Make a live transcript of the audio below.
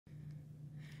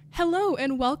Hello,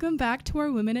 and welcome back to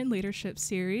our Women in Leadership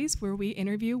series, where we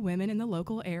interview women in the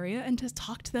local area and just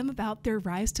talk to them about their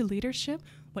rise to leadership,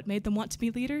 what made them want to be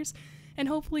leaders, and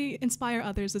hopefully inspire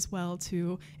others as well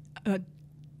to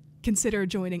consider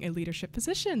joining a leadership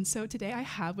position. So today I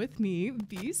have with me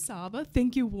Bea Saba.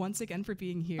 Thank you once again for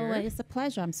being here. Oh, it's a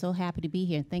pleasure. I'm so happy to be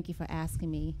here. Thank you for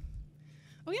asking me.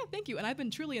 Oh, yeah, thank you. And I've been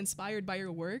truly inspired by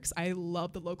your works. I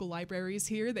love the local libraries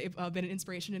here. They've been an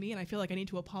inspiration to me, and I feel like I need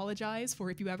to apologize for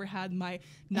if you ever had my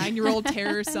 9-year-old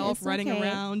terror self running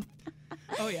around.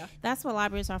 Oh, yeah. That's what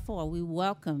libraries are for. We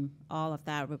welcome all of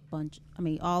that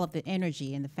all of the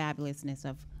energy and the fabulousness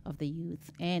of the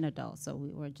youth and adults. So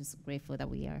we're just grateful that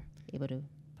we are able to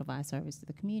provide service to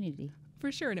the community.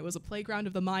 For sure, and it was a playground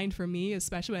of the mind for me,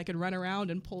 especially when I could run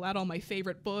around and pull out all my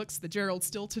favorite books, the Gerald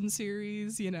Stilton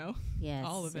series, Yes,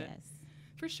 all of it. Yes.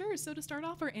 For sure. So to start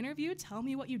off our interview, tell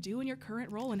me what you do in your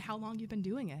current role and how long you've been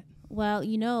doing it.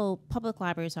 Well, public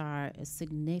libraries are a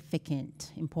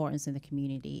significant importance in the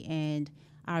community, and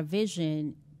our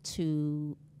vision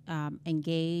to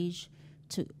engage,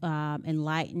 to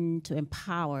enlighten, to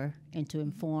empower, and to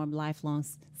inform lifelong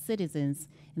citizens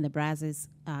in the Brazos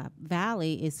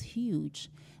Valley is huge.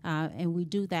 And we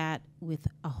do that with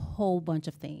a whole bunch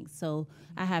of things. So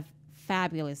I have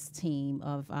fabulous team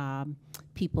of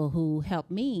people who help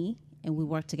me, and we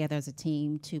work together as a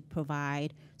team to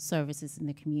provide services in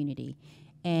the community.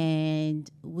 And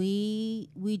we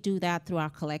do that through our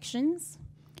collections.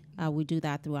 We do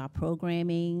that through our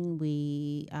programming.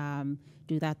 We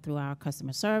do that through our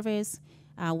customer service.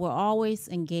 We're always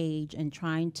engaged and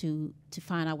trying to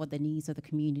find out what the needs of the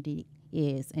community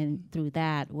is. And through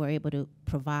that, we're able to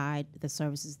provide the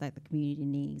services that the community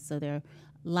needs. So there are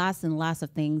lots and lots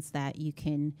of things that you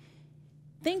can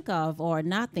think of or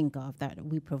not think of that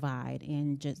we provide.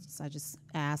 And I just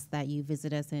ask that you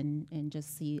visit us and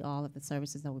just see all of the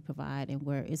services that we provide. And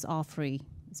it's all free.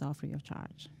 It's all free of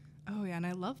charge. Oh, yeah, and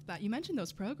I love that. You mentioned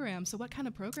those programs. So what kind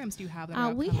of programs do you have that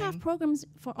are we upcoming? have programs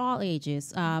for all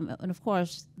ages. And, of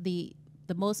course, the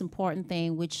most important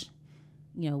thing, which,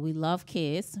 we love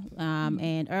kids,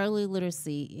 and early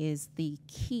literacy is the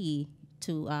key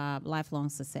to lifelong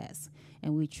success.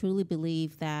 And we truly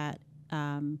believe that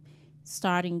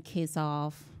starting kids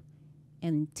off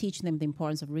and teaching them the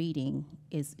importance of reading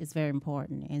is very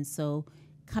important. And so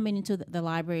coming into the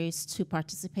libraries to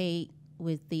participate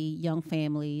with the young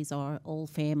families or old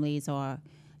families or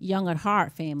young at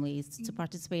heart families to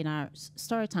participate in our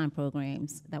storytime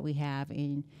programs that we have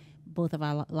in both of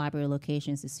our library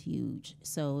locations is huge.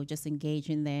 So just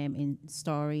engaging them in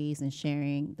stories and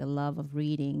sharing the love of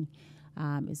reading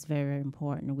is very, very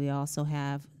important. We also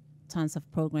have tons of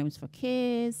programs for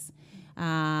kids,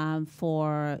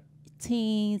 for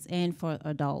teens, and for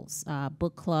adults.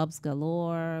 Book clubs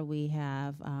galore. We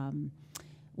have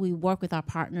we work with our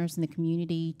partners in the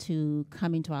community to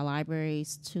come into our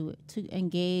libraries to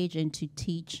engage and to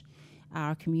teach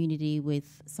our community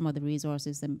with some of the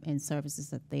resources and services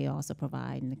that they also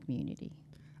provide in the community.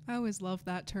 I always love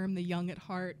that term, the young at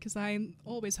heart, because I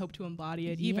always hope to embody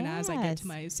it, even as I get to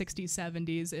my 60s,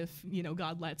 70s, if,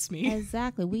 God lets me.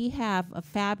 Exactly. We have a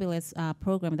fabulous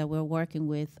program that we're working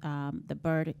with the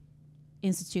Byrd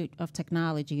Institute of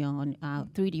Technology on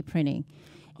 3D printing.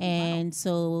 And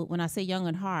so when I say young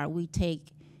at heart, we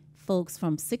take folks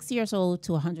from 6 years old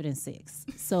to 106.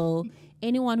 So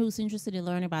anyone who's interested in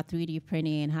learning about 3D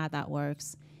printing and how that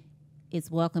works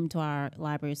is welcome to our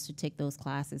libraries to take those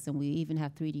classes. And we even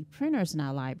have 3D printers in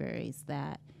our libraries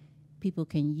that people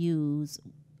can use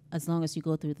as long as you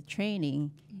go through the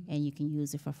training, and you can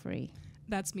use it for free.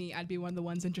 That's me. I'd be one of the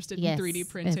ones interested Yes, in 3D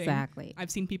printing. Exactly. I've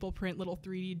seen people print little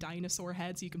 3D dinosaur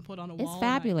heads you can put on a wall. It's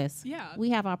fabulous. Yeah.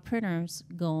 We have our printers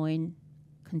going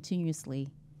continuously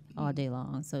all day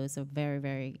long. So it's a very,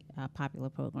 very popular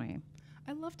program.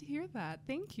 I love to hear that.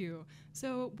 Thank you.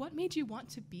 So what made you want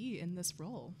to be in this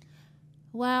role?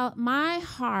 Well, my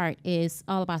heart is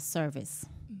all about service.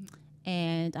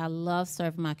 And I love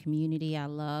serving my community. I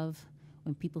love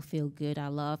when people feel good. I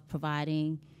love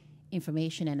providing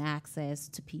information and access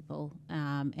to people.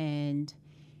 And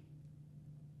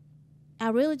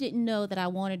I really didn't know that I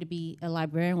wanted to be a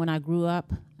librarian when I grew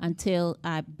up until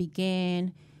I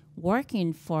began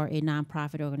working for a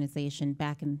nonprofit organization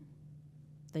back in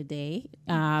the day,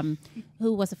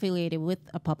 who was affiliated with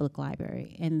a public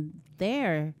library. And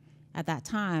there, at that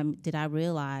time, did I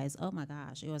realize, oh my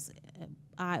gosh, it was an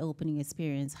eye-opening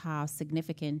experience how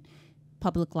significant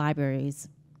public libraries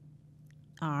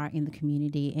are in the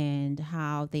community and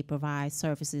how they provide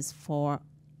services for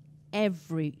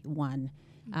everyone.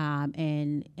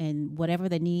 And whatever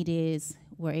the need is,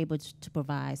 we're able to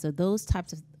provide. So those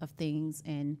types of things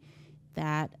and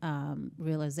that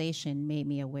realization made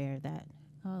me aware that,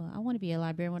 oh, I want to be a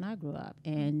librarian when I grew up.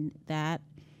 And that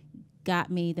got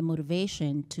me the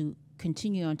motivation to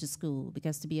continue on to school,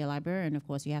 because to be a librarian, of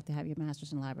course, you have to have your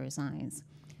master's in library science.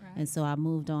 Right. And so I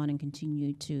moved on and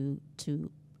continued to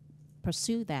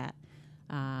pursue that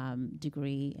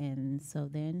degree. And so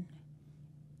then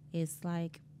it's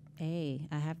like, hey,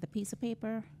 I have the piece of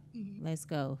paper. Mm-hmm. Let's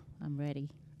go. I'm ready.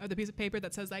 Oh, the piece of paper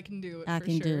that says I can do it. I for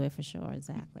can sure. do it for sure,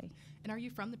 exactly. And are you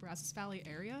from the Brazos Valley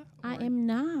area? I or- am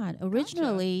not.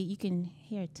 Originally, you can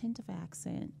hear a tint of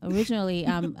accent. Originally,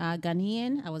 I'm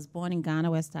Ghanaian. I was born in Ghana,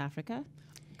 West Africa.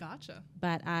 Gotcha.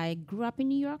 But I grew up in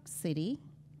New York City,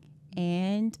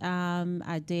 and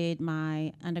I did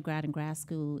my undergrad and grad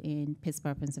school in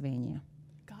Pittsburgh, Pennsylvania.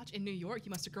 Gotcha. In New York,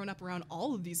 you must have grown up around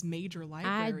all of these major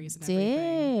libraries and I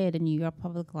everything. did. The New York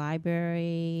Public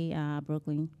Library,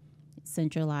 Brooklyn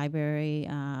Central Library,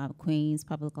 Queens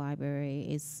Public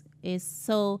Library. Is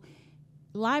so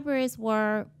libraries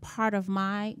were part of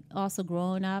my also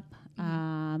growing up.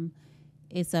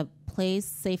 It's a place,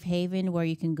 safe haven, where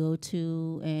you can go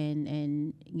to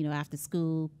and after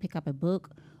school pick up a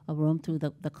book or roam through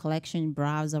the collection,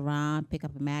 browse around, pick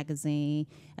up a magazine,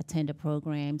 attend a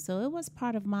program. So it was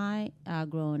part of my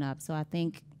growing up. So I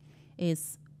think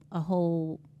it's a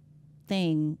whole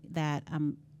thing that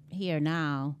I'm here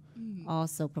now,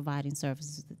 also providing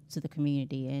services to the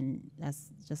community, and that's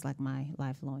just like my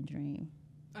lifelong dream.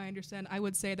 I understand. I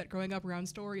would say that growing up around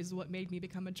stories is what made me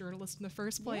become a journalist in the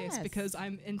first place, Yes. because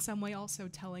I'm in some way also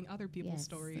telling other people's Yes,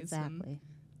 stories. exactly. And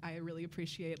I really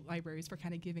appreciate libraries for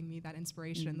kind of giving me that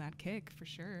inspiration and that kick, for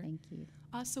sure. Thank you.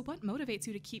 So what motivates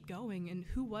you to keep going, and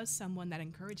who was someone that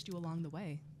encouraged you along the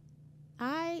way?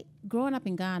 Growing up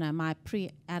in Ghana, my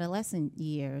pre-adolescent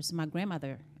years, my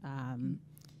grandmother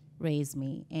raised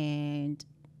me, and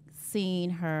seeing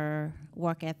her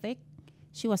work ethic,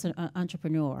 she was an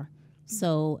entrepreneur.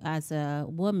 So as a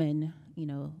woman,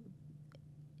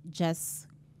 just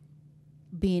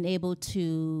being able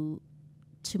to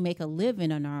make a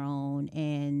living on our own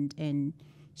and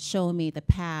show me the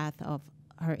path of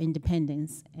her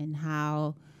independence, and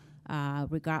how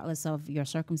regardless of your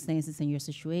circumstances and your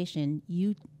situation,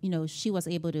 she was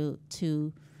able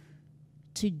to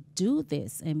do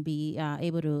this and be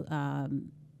able to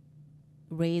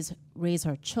raise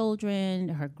her children,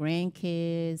 her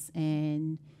grandkids,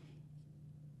 and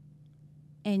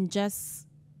just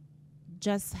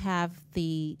have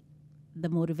the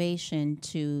motivation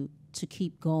to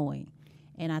keep going.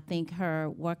 And I think her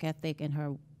work ethic and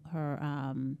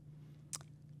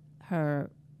her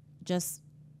just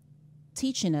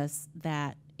teaching us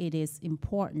that it is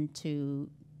important to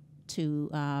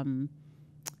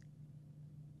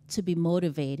be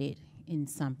motivated in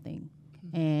something.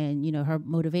 And her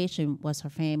motivation was her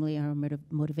family, and her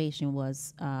motivation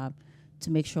was to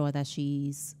make sure that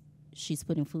she's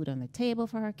putting food on the table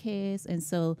for her kids. And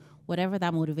so whatever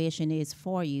that motivation is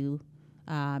for you,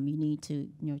 you need to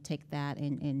take that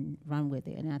and run with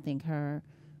it. And I think her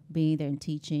being there and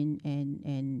teaching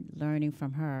and learning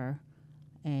from her,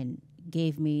 and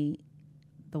gave me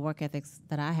the work ethics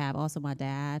that I have. Also, my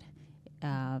dad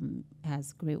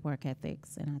has great work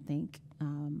ethics, and I think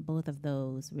both of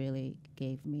those really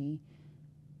gave me,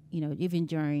 even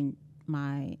during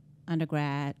my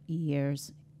undergrad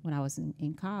years, when I was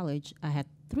in college, I had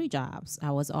 3 jobs.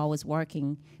 I was always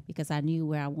working because I knew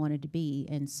where I wanted to be.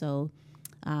 And so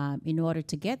in order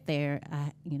to get there,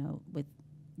 I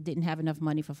didn't have enough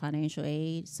money for financial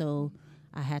aid, so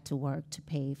I had to work to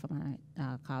pay for my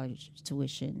college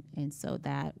tuition. And so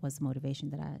that was motivation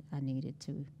that I needed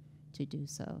to do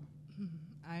so.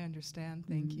 I understand.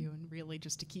 Thank you. And really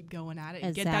just to keep going at it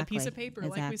and get that piece of paper,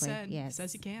 like we said, yes,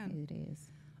 says you can. It is.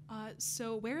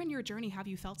 So where in your journey have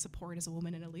you felt support as a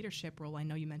woman in a leadership role? I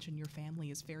know you mentioned your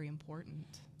family is very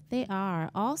important. They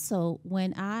are. Also,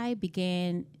 when I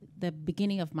began the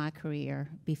beginning of my career,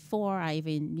 before I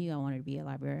even knew I wanted to be a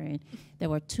librarian, there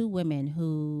were 2 women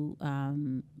who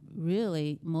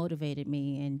really motivated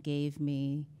me and gave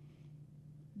me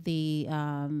the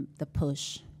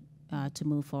push to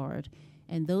move forward.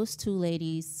 And those 2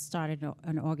 ladies started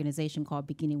an organization called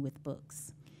Beginning with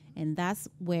Books. And that's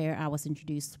where I was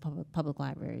introduced to public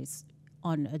libraries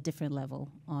on a different level,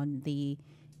 on the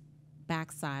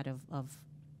backside of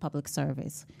public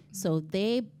service. Mm-hmm. So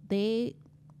they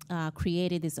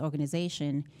created this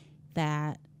organization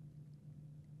that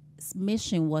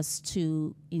mission was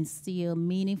to instill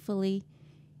meaningfully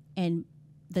in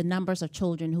the numbers of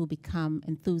children who become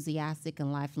enthusiastic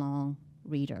and lifelong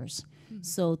readers. Mm-hmm.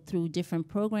 So through different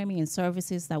programming and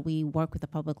services that we work with the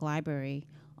public library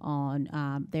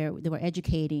on, they were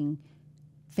educating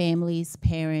families,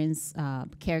 parents,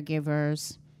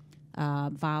 caregivers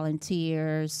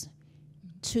volunteers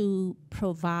to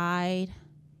provide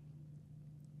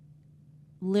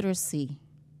literacy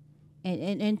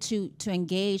and to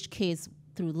engage kids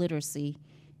through literacy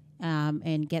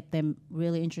and get them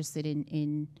really interested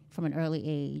in from an early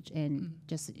age, and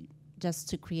just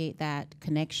to create that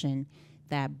connection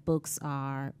that books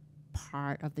are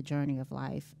part of the journey of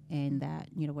life, and that,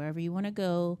 you know, wherever you want to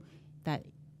go,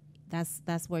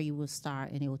 that's where you will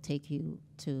start, and it will take you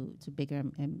to bigger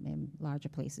and larger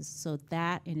places. So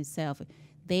that in itself,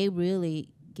 they really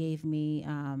gave me,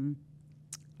 and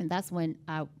that's when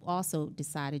I also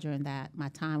decided during my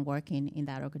time working in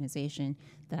that organization,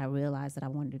 that I realized that I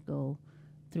wanted to go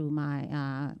through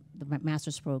my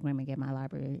master's program and get my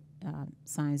library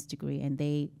science degree. And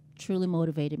they truly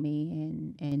motivated me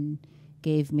and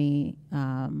gave me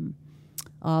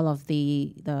all of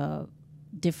the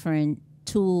different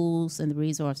tools and the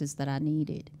resources that I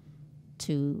needed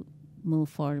to move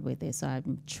forward with it. So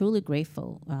I'm truly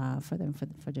grateful for them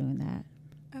for doing that.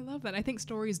 I love that. I think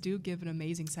stories do give an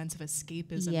amazing sense of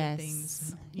escapism Yes. and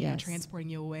things, you know, transporting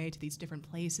you away to these different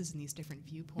places and these different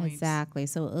viewpoints. Exactly.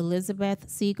 So Elizabeth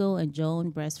Siegel and Joan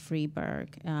Brest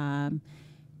Freeberg,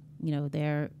 you know,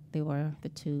 they were the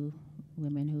two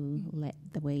women who led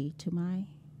the way to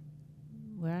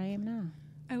where I am now.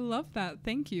 I love that.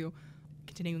 Thank you.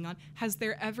 Continuing on, has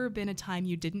there ever been a time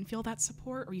you didn't feel that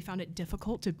support, or you found it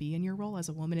difficult to be in your role as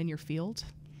a woman in your field?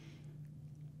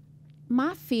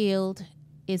 My field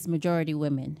is majority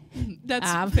women.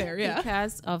 That's fair, yeah.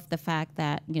 Because of the fact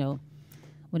that, you know,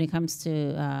 when it comes to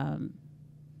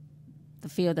the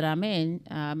field that I'm in,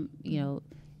 you know,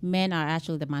 men are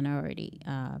actually the minority.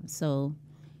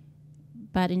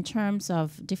 But in terms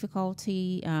of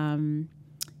difficulty,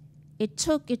 it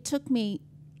took me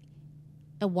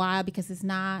a while, because it's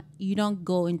not, you don't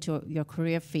go into your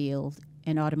career field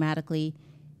and automatically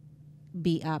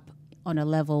be up on a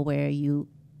level where you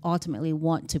ultimately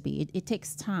want to be. It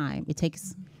takes time. It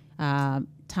takes time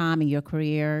in your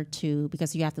career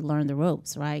because you have to learn the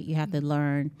ropes, right? You have to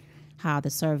learn how the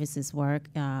services work,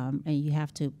 and you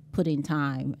have to put in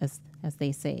time, as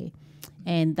they say.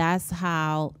 And that's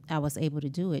how I was able to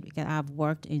do it, because I've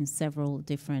worked in several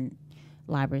different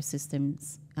library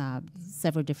systems,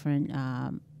 several different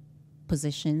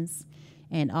positions,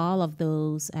 and all of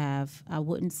those have, I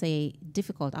wouldn't say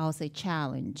difficult, I would say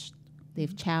challenged.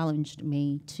 They've challenged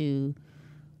me to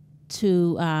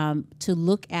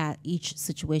look at each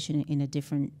situation in a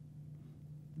different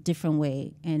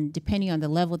way, and depending on the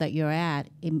level that you're at,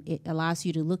 it allows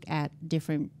you to look at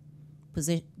different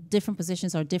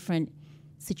positions or different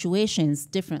situations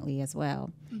differently as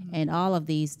well. And all of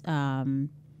these,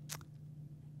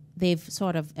 they've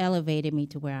sort of elevated me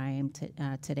to where I am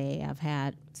today. I've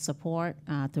had support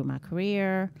through my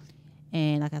career,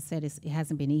 and like I said, it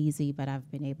hasn't been easy, but I've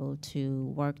been able to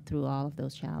work through all of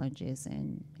those challenges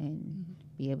and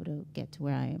be able to get to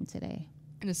where I am today.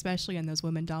 And especially in those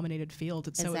women-dominated fields,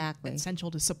 it's Exactly. so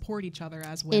essential to support each other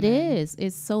as women. It is.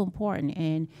 It's so important,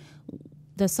 and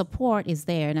the support is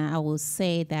there. And I will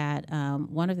say that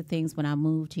one of the things when I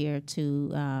moved here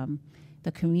to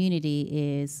the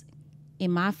community is,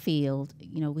 in my field,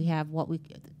 you know, we have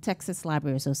Texas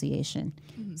Library Association.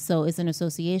 So it's an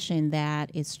association that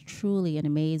is truly an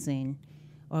amazing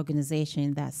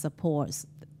organization that supports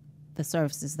the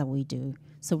services that we do.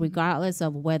 So regardless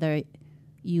of whether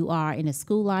you are in a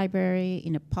school library,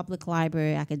 in a public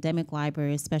library, academic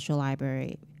library, special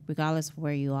library, regardless of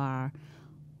where you are,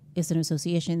 it's an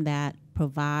association that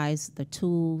provides the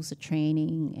tools, the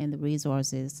training, and the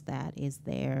resources that is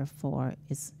there for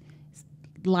its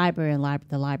library and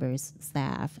the library's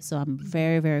staff. So I'm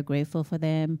very, very grateful for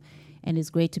them, and it's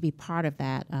great to be part of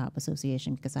that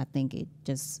association, because I think it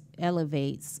just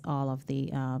elevates all of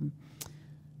the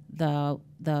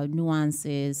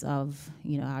nuances of,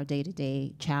 you know, our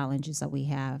day-to-day challenges that we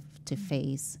have to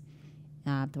face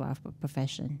through our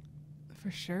profession.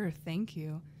 For sure. Thank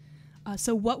you.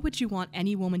 So what would you want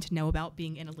any woman to know about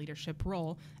being in a leadership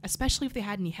role, especially if they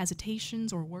had any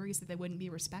hesitations or worries that they wouldn't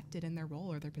be respected in their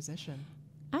role or their position?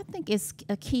 I think it's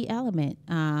a key element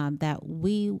that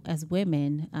we as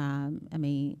women, I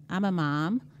mean, I'm a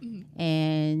mom,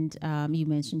 and you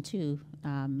mentioned too,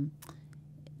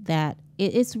 that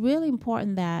it's really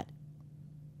important that,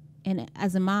 and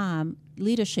as a mom,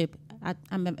 leadership,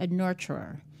 I'm a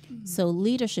nurturer. So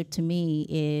leadership to me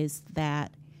is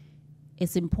that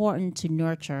it's important to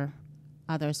nurture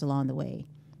others along the way,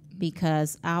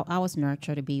 because I was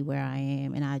nurtured to be where I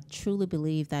am, and I truly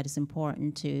believe that it's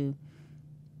important to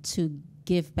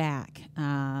give back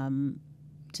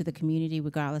to the community,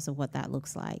 regardless of what that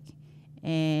looks like.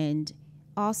 And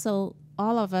also,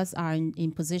 all of us are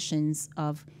in positions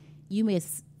of you may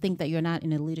think that you're not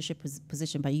in a leadership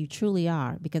position, but you truly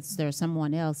are, because there's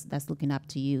someone else that's looking up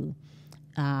to you,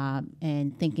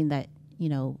 and thinking that, you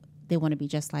know, they want to be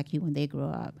just like you when they grow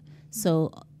up.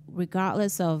 So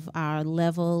regardless of our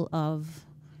level of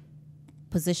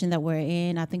position that we're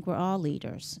in, I think we're all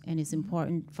leaders, and it's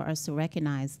important for us to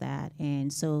recognize that.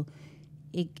 And so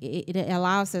it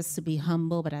allows us to be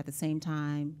humble, but at the same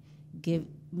time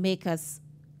make us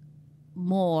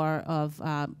more of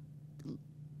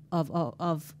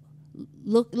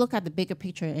look at the bigger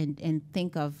picture and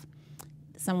think of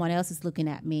someone else is looking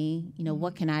at me. You know,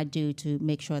 what can I do to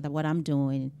make sure that what I'm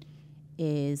doing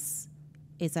is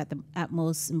at the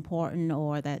utmost important,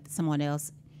 or that someone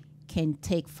else can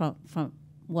take from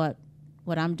what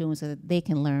I'm doing, so that they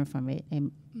can learn from it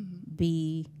and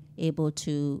be able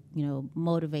to, you know,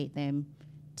 motivate them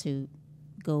to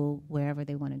go wherever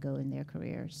they want to go in their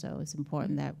career. So it's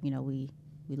important that, you know, we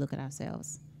look at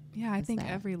ourselves. Yeah, I think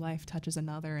every life touches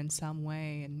another in some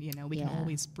way, and, you know, we can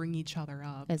always bring each other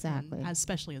up. Exactly. And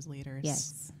especially as leaders.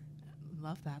 Yes.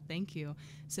 Love that. Thank you.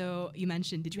 So you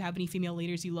mentioned, did you have any female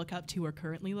leaders you look up to or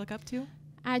currently look up to?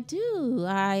 I do.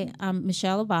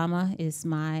 Michelle Obama is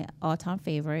my all-time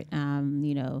favorite.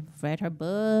 You know, read her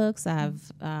books. I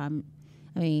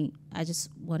just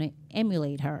want to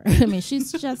emulate her. I mean,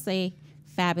 she's just a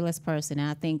fabulous person. And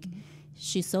I think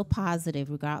she's so positive,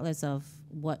 regardless of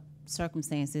what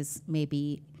circumstances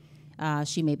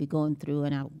she may be going through.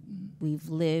 And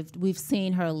we've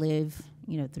seen her live,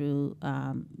 you know, through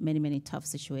many, many tough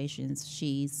situations.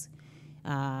 She's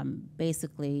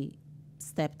basically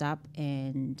stepped up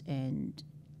and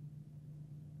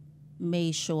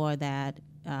made sure that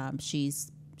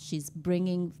she's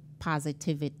bringing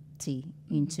positivity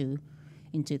into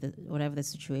the whatever the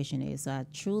situation is. So I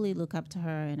truly look up to her,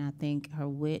 and I think her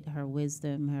wit, her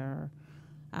wisdom, her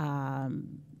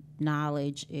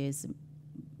knowledge is,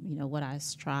 you know, what I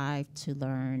strive to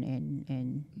learn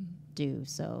and do.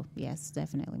 So yes,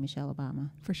 definitely Michelle Obama.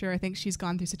 For sure. I think she's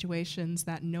gone through situations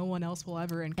that no one else will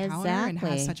ever encounter, and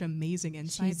has such amazing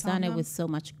insights. She's done it with so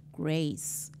much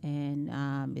grace,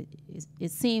 and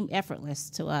it seemed effortless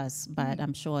to us, but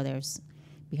I'm sure there's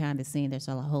behind the scene there's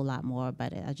a whole lot more.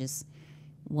 But I just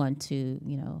want to,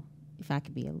 you know, if I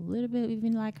could be a little bit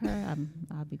even like her,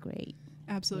 I'll be great.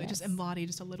 Absolutely. Yes. Just embody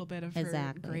just a little bit of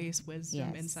her grace,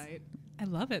 wisdom, insight. I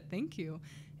love it. Thank you.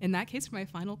 In that case, for my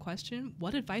final question,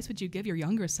 what advice would you give your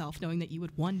younger self, knowing that you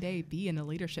would one day be in a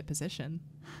leadership position?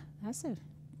 That's a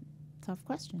tough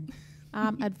question.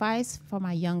 Advice for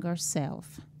my younger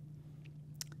self: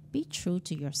 be true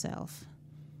to yourself.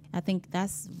 I think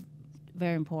that's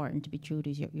very important, to be true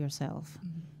to yourself,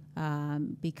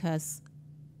 because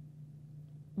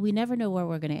we never know where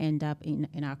we're going to end up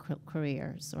in our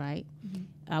careers, right?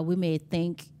 We may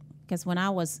think, because when I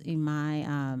was in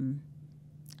my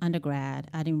undergrad,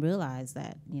 I didn't realize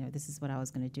that, you know, this is what I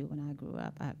was going to do when I grew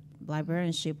up.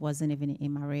 Librarianship wasn't even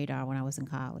in my radar when I was in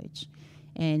college.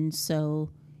 And so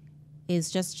it's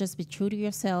just be true to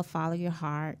yourself, follow your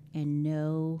heart, and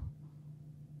know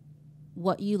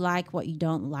what you like, what you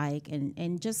don't like,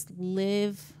 and just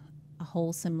live a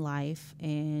wholesome life,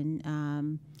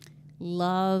 and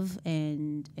love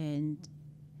and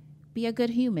be a good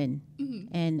human.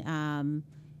 And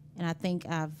I think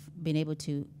I've been able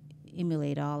to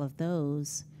emulate all of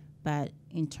those. But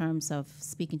in terms of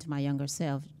speaking to my younger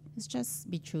self, it's just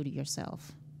be true to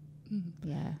yourself.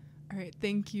 Yeah. All right.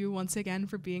 Thank you once again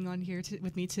for being on here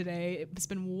with me today. It's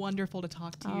been wonderful to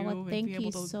talk to you. Well, thank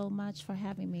you so much for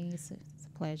having me. It's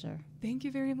a pleasure. Thank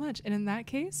you very much. And in that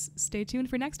case, stay tuned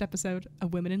for next episode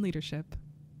of Women in Leadership.